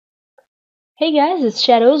Hey guys, it's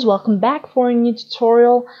Shadows. Welcome back for a new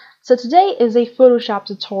tutorial. So today is a Photoshop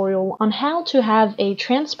tutorial on how to have a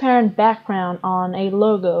transparent background on a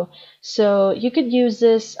logo. So you could use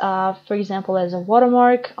this, for example, as a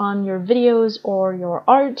watermark on your videos or your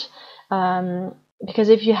art. Because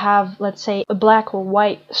if you have, let's say, a black or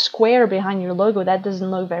white square behind your logo, that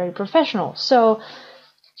doesn't look very professional. So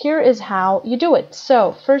here is how you do it.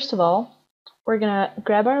 So first of all, we're gonna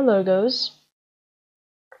grab our logos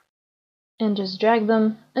and just drag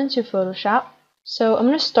them into Photoshop. So I'm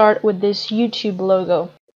going to start with this YouTube logo.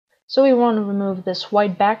 So we want to remove this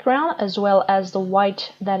white background as well as the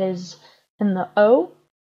white that is in the O.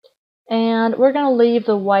 And we're going to leave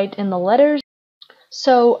the white in the letters.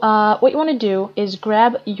 So what you want to do is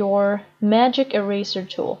grab your magic eraser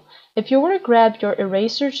tool. If you were to grab your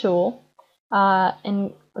eraser tool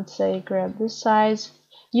and let's say grab this size,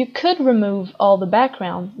 you could remove all the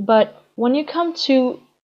background, but when you come to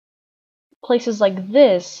places like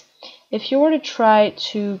this, if you were to try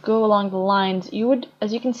to go along the lines, you would,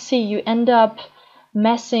 as you can see, you end up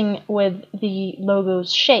messing with the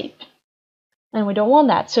logo's shape. And we don't want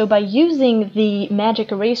that. So by using the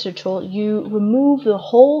magic eraser tool, you remove the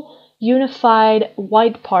whole unified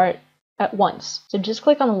white part at once. So just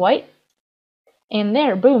click on the white, and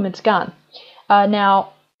there, boom, it's gone.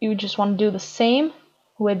 Now, you just want to do the same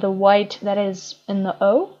with the white that is in the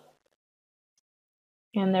O.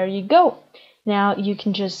 And there you go. Now you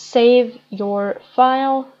can just save your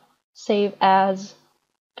file, save as,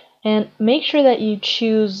 and make sure that you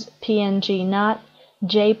choose PNG, not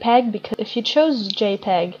JPEG, because if you chose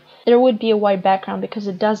JPEG, there would be a white background because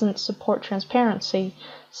it doesn't support transparency.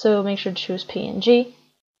 So make sure to choose PNG,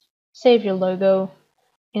 save your logo,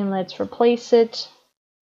 and let's replace it.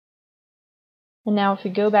 And now if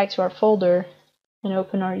we go back to our folder and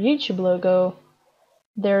open our YouTube logo,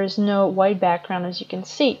 there is no white background, as you can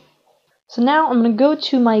see. So now I'm going to go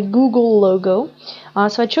to my Google logo.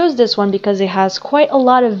 So I chose this one because it has quite a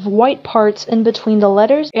lot of white parts in between the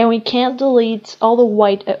letters, and we can't delete all the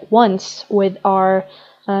white at once with our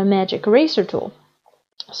magic eraser tool.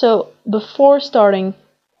 So before starting,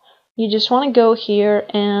 you just want to go here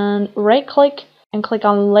and right click and click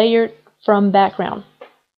on layer from background.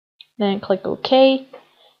 Then click OK.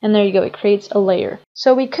 And there you go, it creates a layer.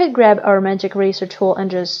 So we could grab our magic eraser tool and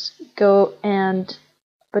just go and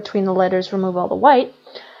between the letters remove all the white.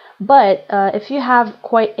 But if you have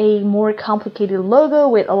quite a more complicated logo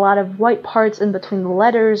with a lot of white parts in between the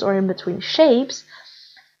letters or in between shapes,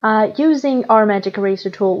 using our magic eraser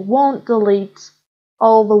tool won't delete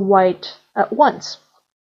all the white at once.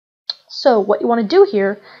 So what you want to do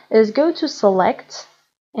here is go to select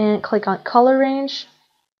and click on color range.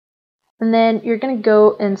 And then you're going to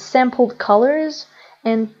go in sampled colors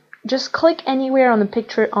and just click anywhere on the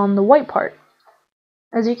picture on the white part.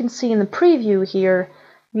 As you can see in the preview here,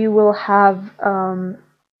 you will have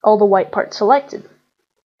all the white parts selected.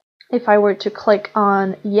 If I were to click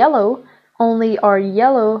on yellow, only our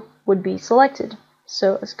yellow would be selected.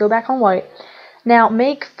 So let's go back on white. Now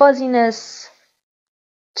make fuzziness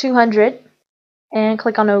 200 and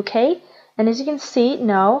click on OK. And as you can see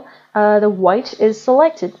now, the white is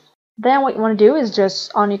selected. Then what you want to do is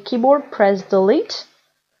just on your keyboard press delete,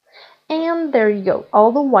 and there you go,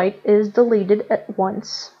 all the white is deleted at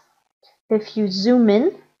once. If you zoom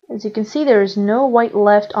in, as you can see, there is no white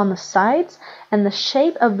left on the sides and the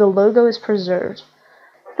shape of the logo is preserved.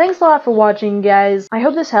 Thanks a lot for watching, guys. I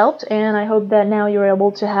hope this helped, and I hope that now you're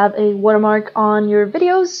able to have a watermark on your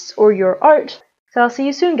videos or your art. So I'll see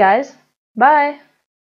you soon, guys. Bye!